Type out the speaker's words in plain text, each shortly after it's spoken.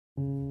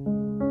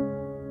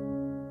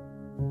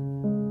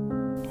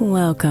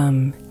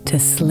Welcome to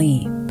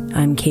Sleep.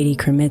 I'm Katie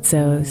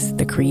Kremitzos,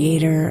 the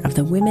creator of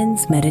the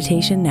Women's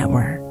Meditation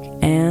Network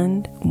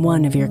and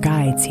one of your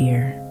guides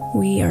here.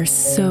 We are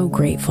so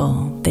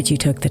grateful that you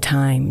took the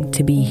time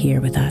to be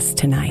here with us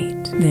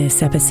tonight.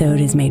 This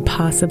episode is made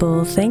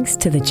possible thanks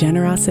to the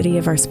generosity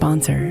of our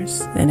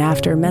sponsors, and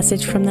after a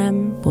message from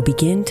them, we'll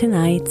begin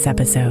tonight's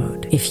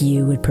episode. If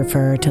you would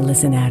prefer to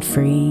listen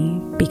ad-free,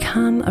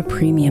 become a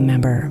premium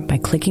member by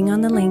clicking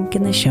on the link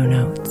in the show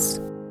notes.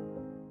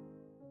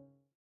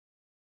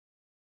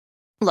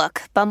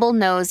 Look, Bumble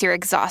knows you're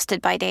exhausted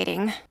by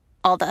dating.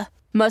 All the,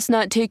 must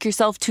not take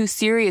yourself too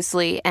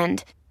seriously,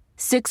 and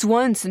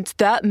 6'1" since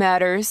that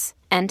matters,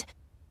 and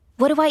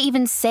what do I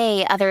even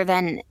say other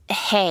than,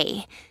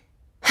 hey?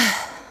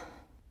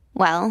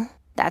 Well,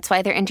 that's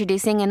why they're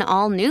introducing an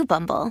all-new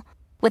Bumble,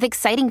 with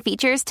exciting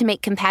features to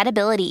make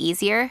compatibility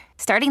easier,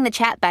 starting the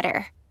chat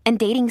better, and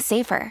dating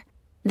safer.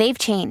 They've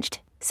changed,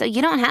 so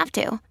you don't have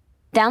to.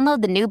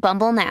 Download the new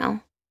Bumble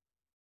now.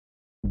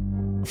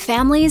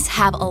 Families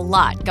have a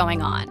lot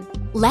going on.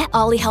 Let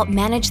Ollie help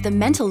manage the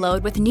mental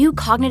load with new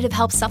cognitive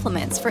help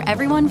supplements for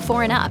everyone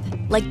 4 and up,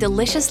 like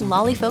delicious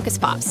Lolly Focus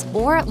Pops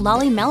or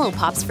Lolly Mellow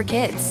Pops for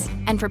kids.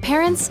 And for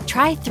parents,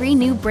 try 3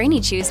 new Brainy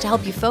Chews to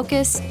help you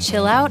focus,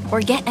 chill out, or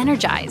get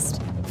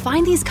energized.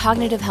 Find these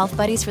cognitive health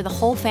buddies for the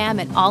whole fam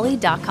at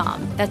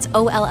ollie.com. That's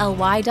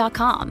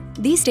OLLY.com.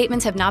 These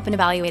statements have not been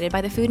evaluated by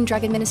the Food and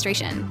Drug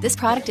Administration. This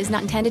product is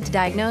not intended to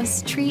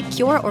diagnose, treat,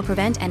 cure, or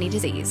prevent any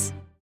disease.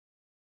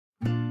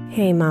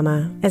 Hey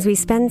Mama, as we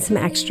spend some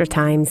extra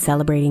time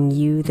celebrating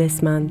you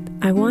this month,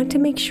 I want to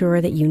make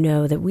sure that you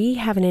know that we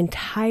have an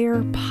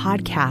entire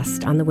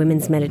podcast on the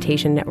Women's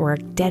Meditation Network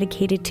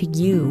dedicated to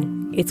you.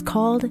 It's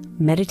called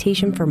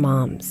Meditation for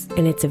Moms,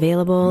 and it's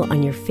available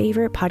on your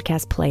favorite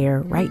podcast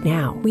player right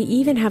now. We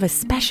even have a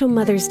special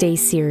Mother's Day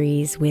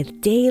series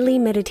with daily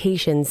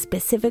meditations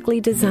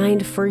specifically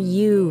designed for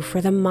you,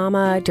 for the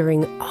mama,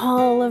 during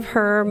all of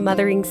her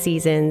mothering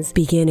seasons,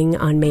 beginning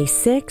on May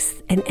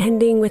 6th and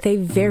ending with a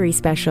very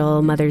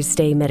special Mother's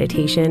Day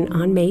meditation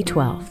on May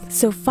 12th.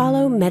 So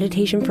follow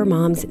Meditation for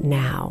Moms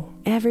now,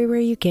 everywhere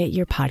you get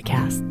your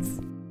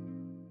podcasts.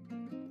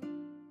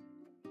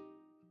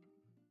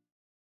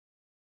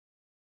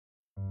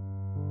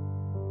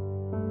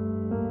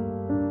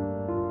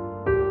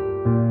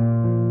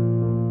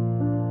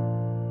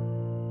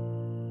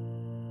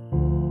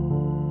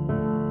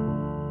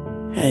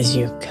 As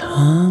you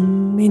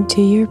come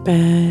into your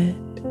bed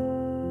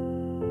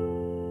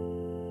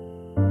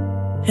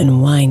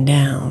and wind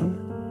down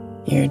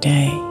your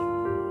day,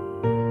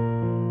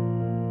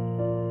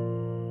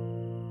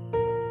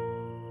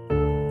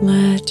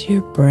 let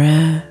your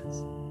breath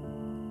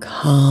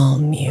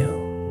calm you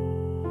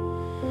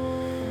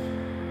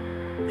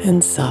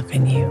and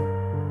soften you.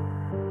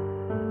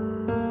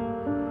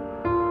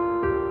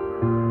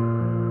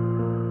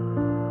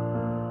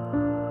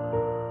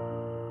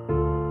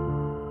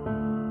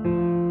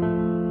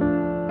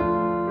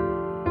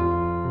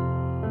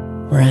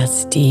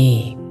 Rest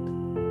deep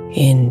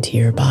into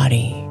your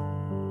body,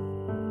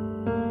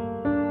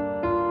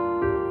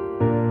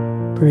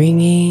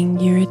 bringing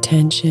your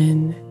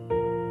attention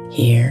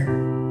here,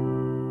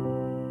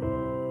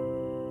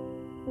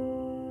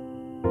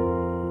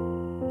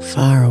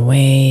 far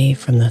away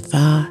from the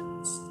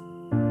thoughts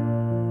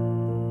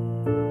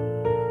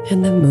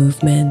and the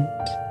movement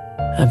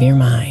of your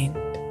mind.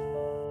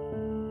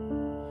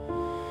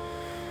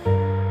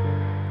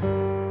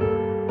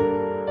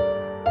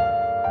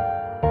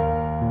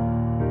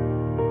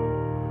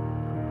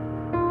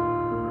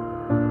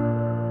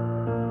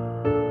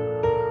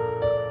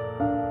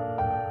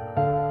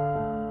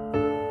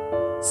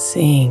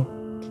 Sink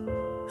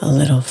a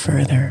little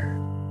further,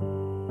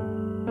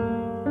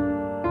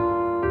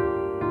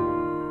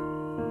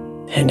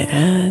 and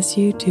as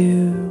you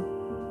do,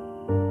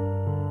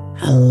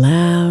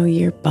 allow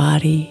your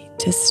body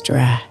to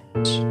stretch.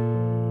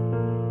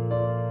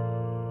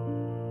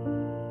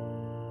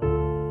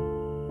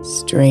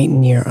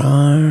 Straighten your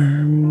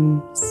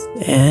arms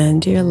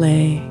and your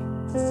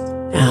legs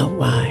out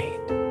wide,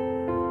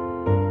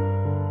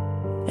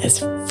 as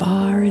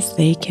far as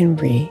they can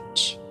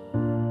reach.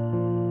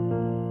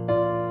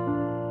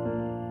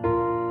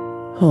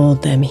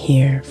 Hold them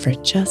here for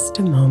just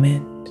a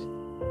moment,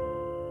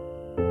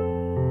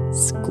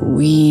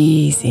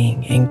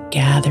 squeezing and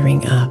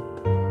gathering up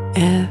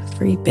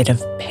every bit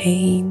of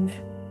pain,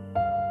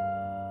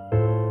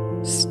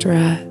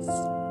 stress,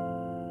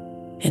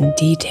 and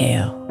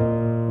detail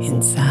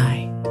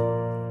inside.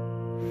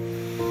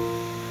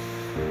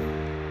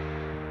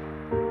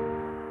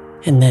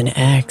 And then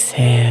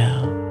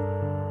exhale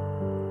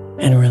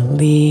and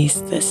release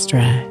the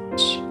stretch,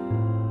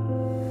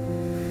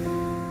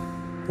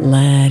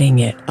 letting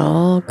it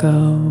all go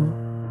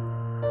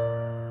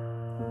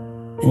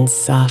and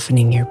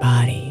softening your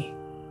body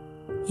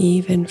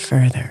even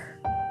further.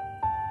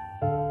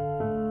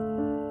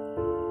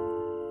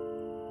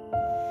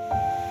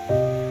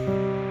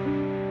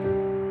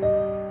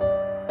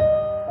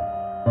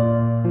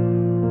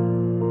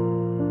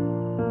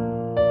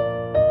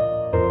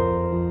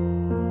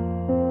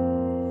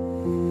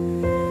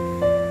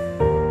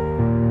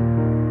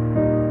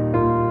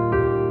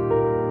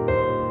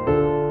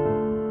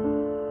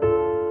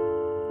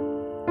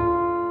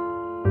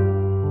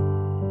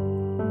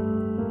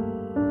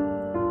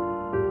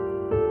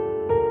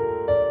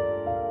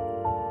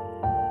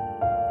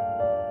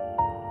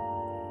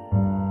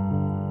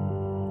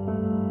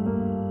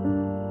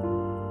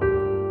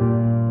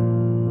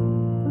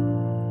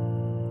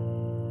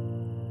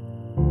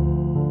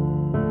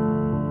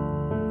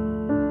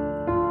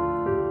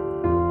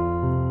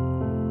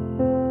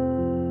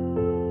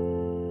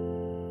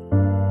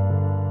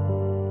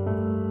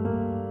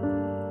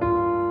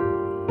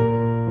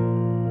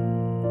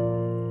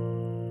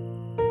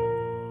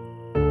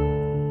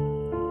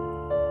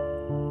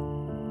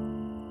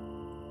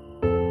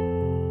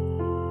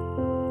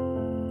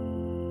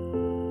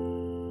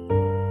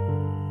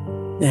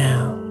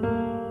 Now,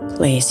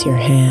 place your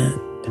hand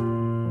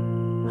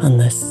on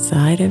the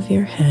side of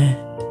your head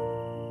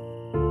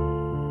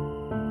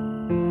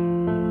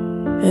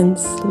and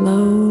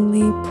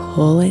slowly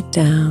pull it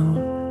down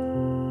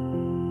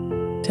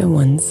to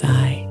one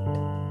side,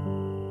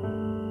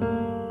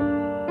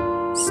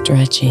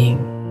 stretching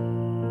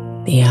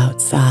the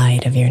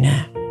outside of your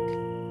neck.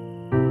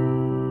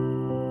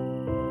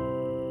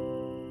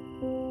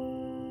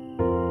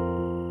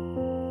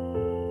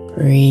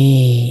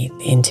 Breathe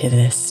into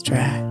this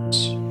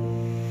stretch,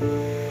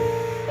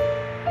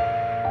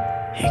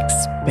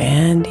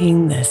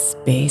 expanding the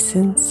space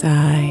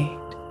inside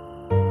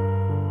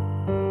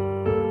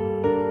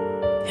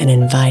and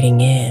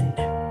inviting in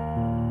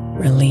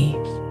relief.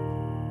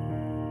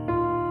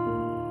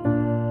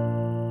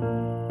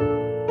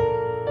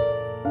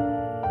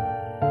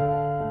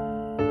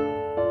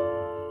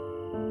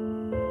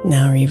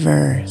 Now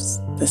reverse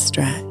the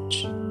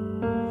stretch,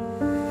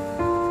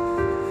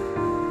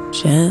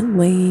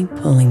 gently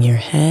pulling your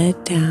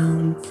head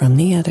down from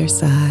the other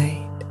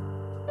side,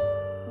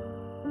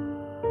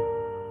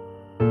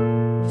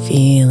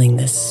 feeling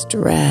the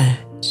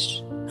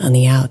stretch on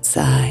the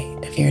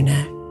outside of your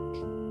neck.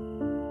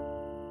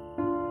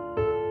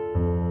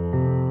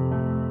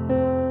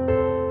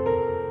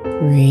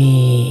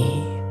 Breathe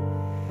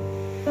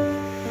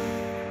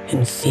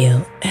and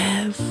feel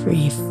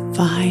every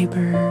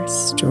fiber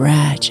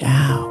stretch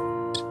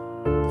out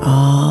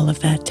all of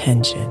that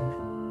tension.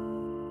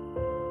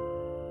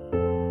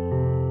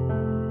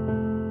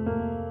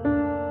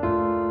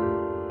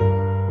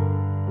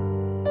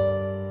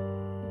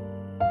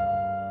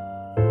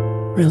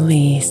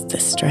 Release the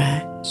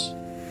stretch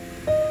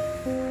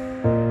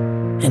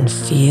and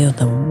feel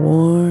the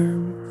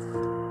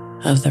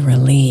warmth of the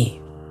relief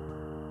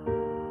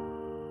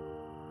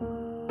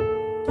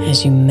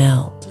as you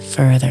melt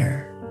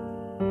further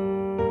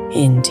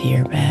into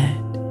your bed.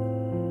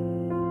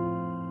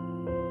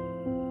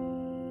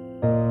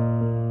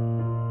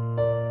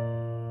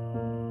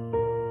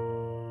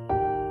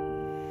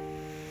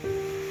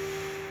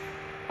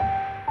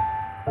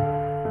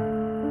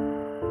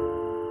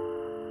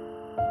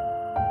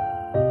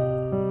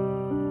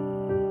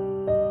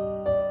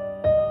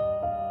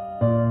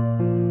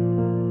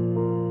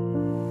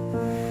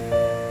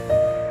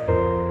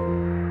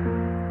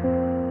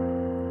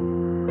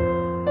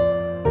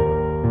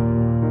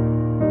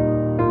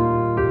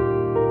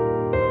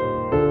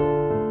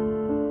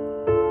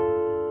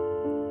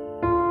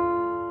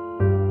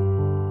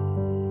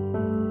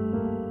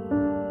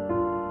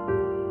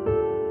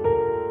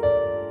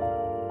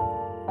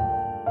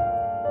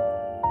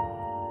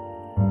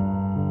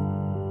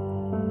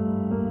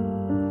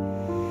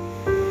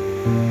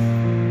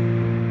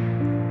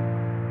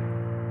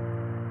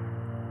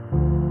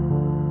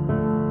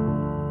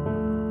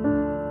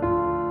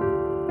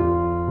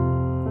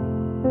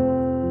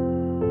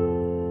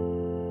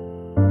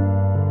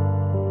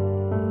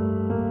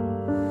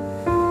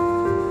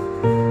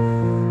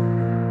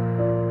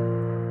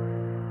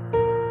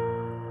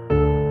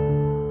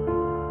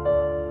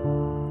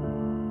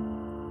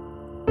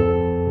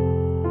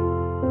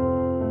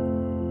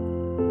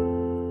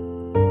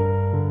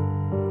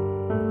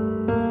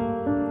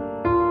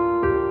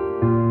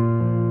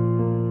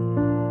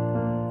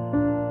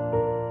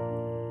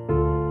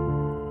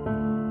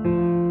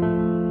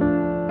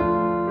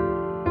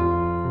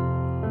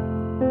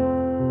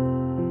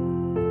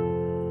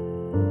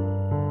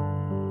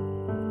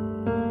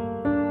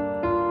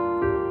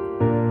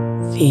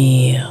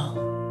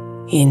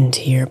 Feel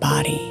into your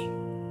body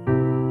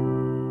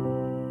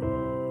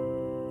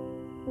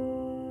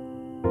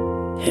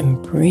and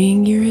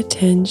bring your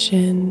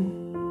attention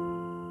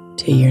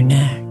to your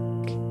neck.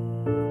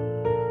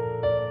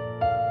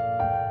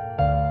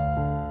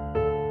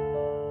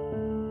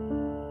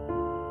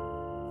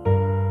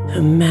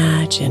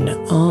 Imagine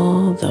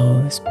all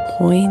those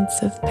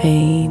points of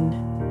pain,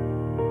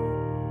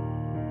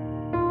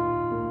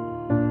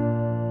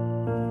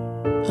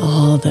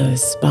 all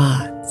those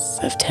spots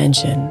of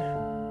tension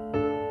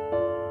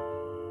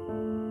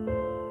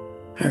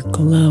are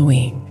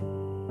glowing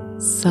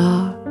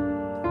soft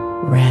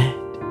red.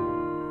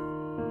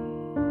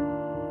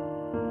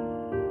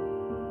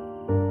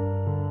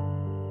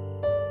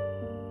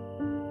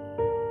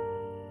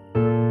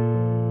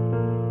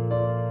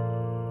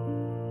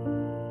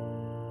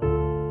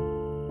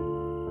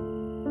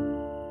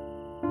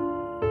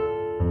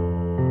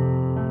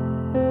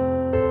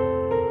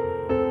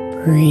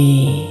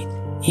 Breathe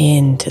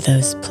into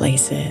those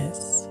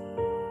places.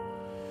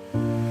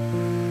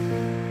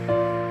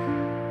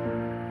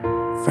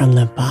 From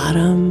the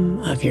bottom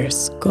of your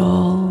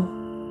skull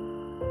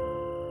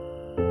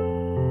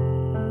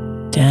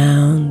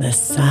down the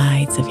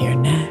sides of your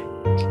neck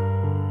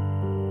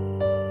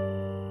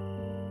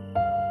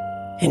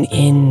and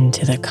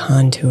into the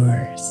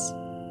contours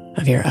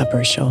of your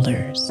upper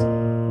shoulders.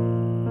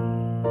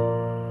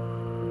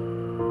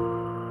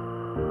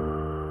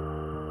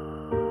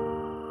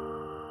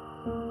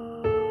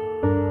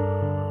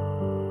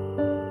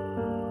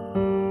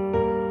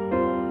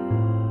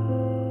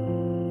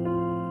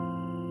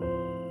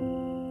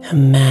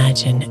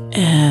 Imagine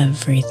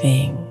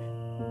everything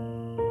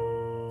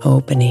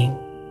opening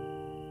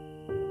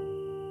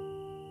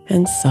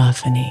and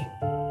softening.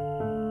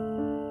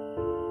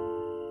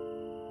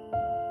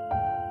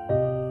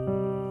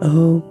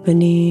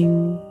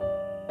 Opening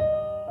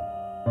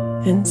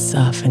and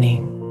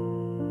softening.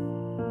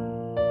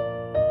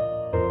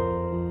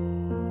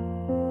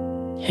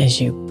 As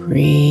you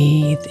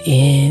breathe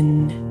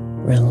in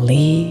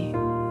relief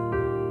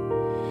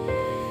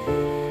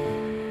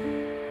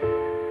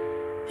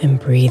and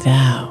breathe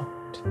out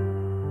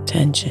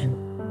tension.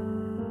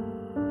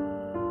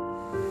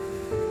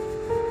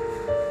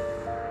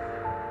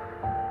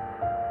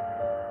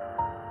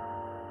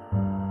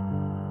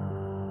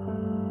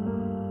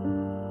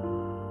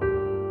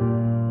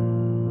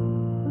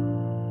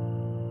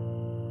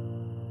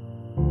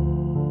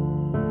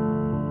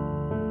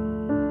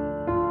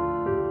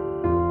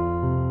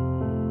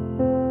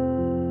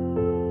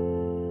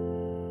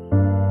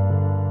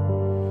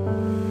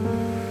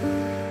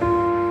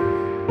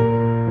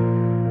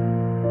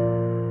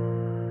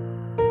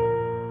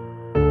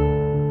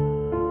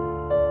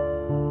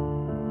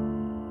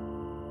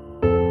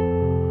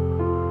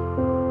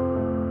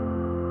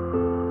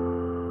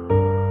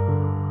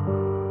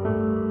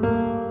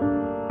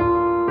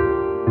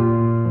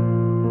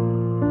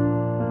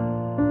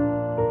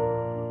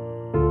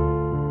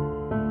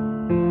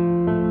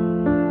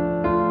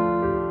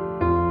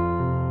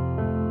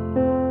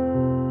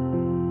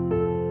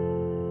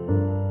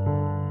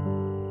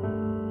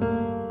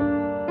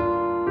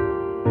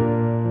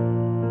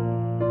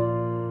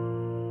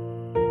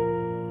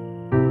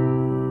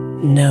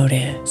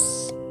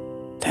 Notice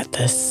that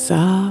the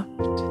soft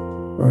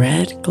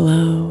red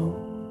glow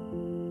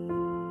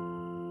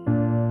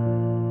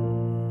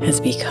has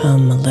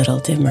become a little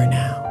dimmer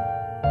now,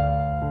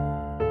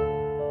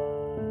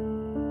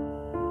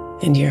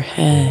 and your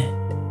head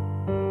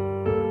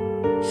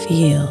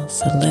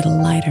feels a little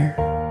lighter.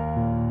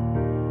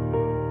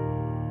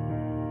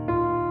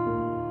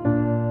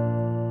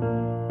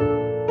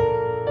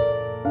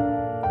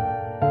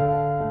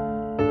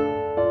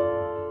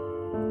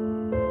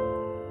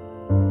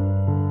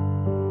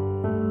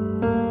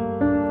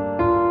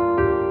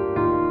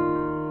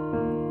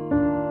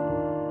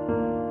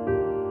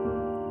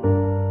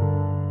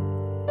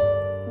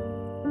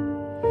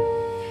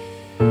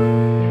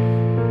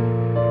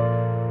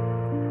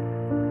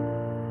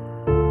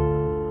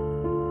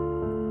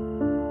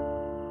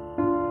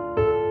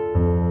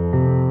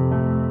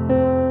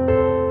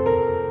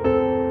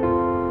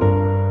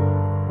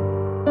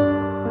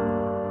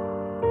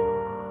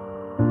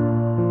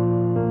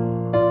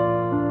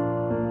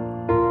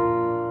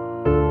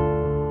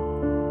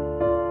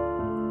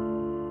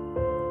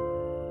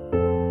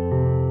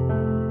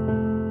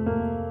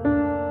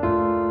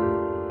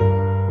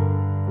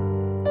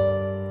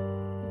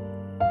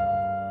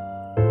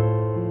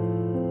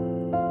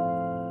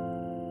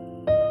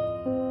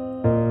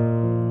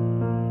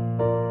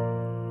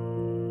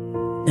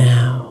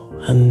 Now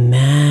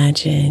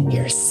imagine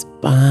your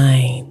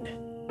spine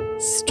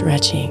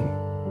stretching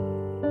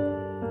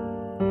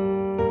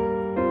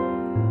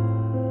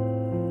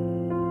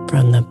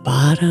from the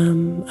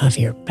bottom of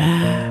your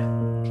back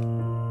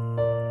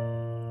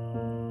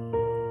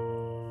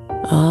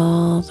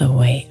all the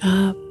way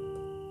up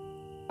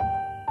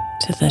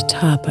to the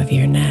top of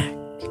your neck.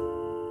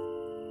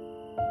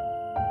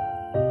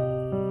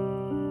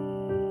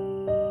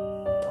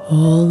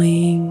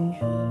 Pulling,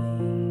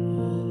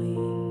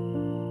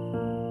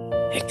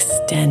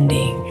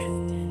 extending,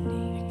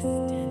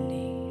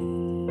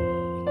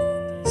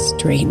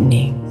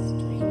 straightening.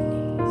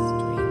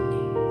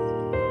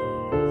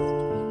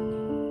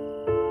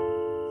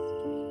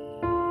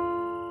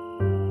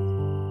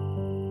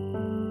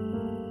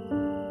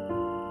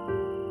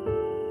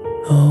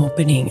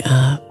 Opening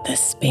up the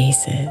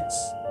spaces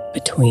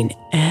between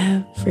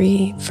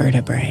every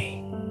vertebrae,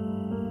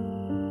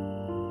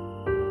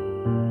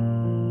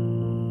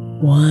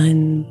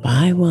 one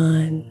by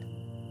one,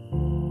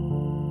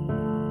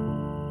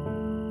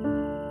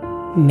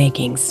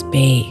 making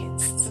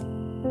space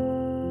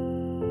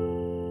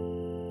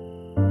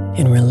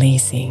and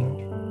releasing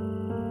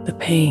the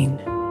pain.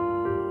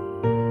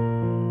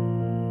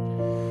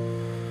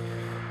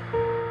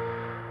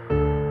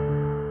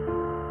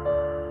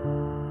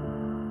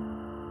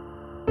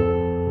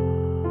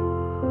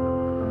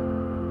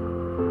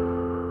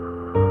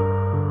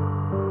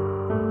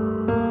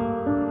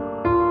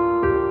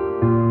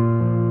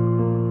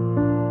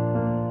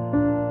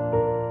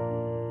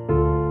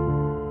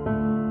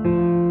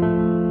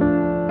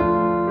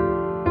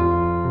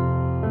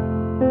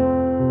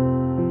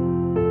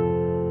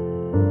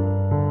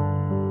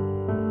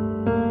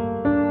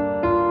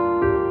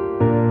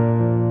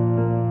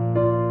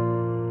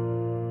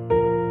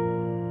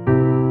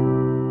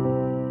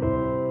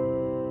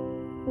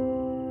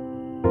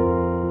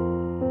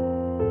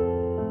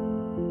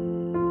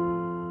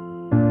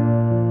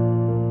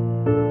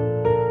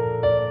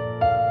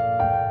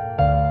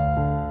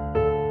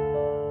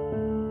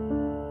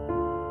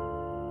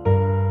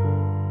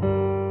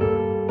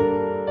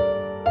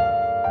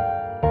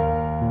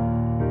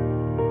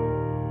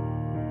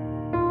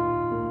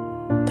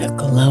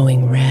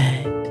 glowing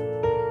red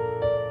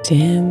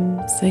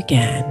dims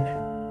again,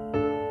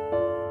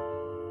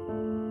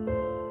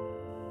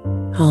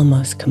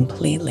 almost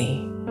completely,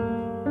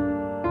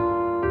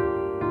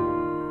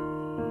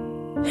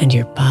 and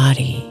your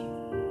body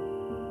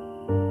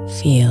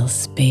feels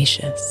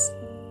spacious.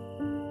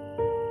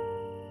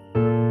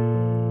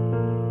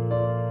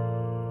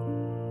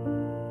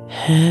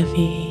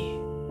 Heavy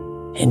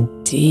and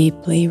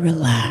deeply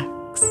relaxed,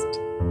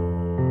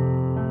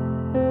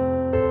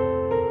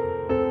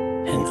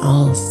 and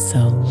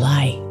also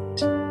light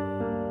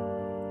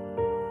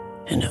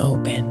and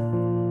open.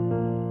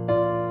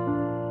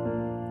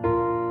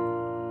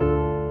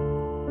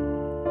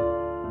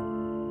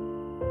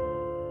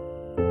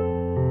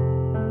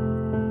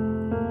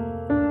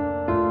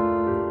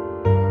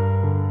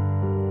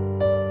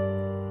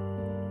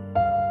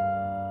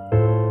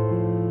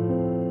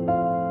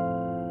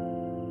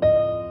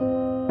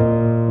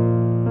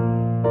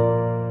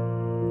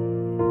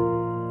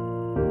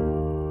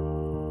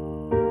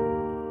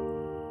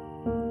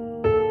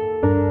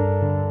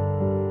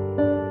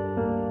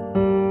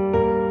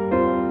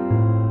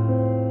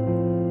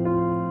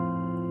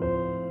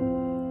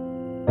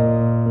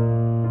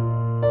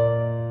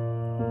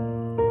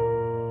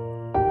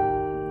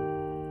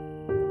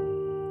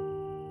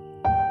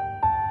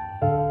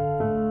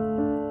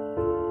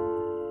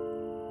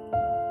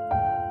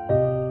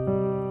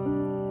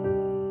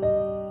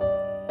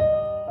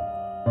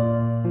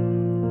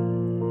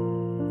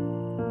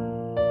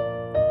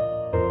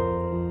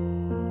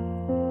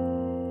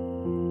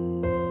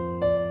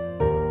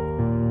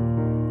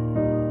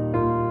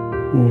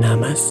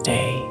 Namaste,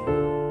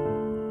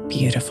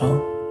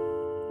 beautiful.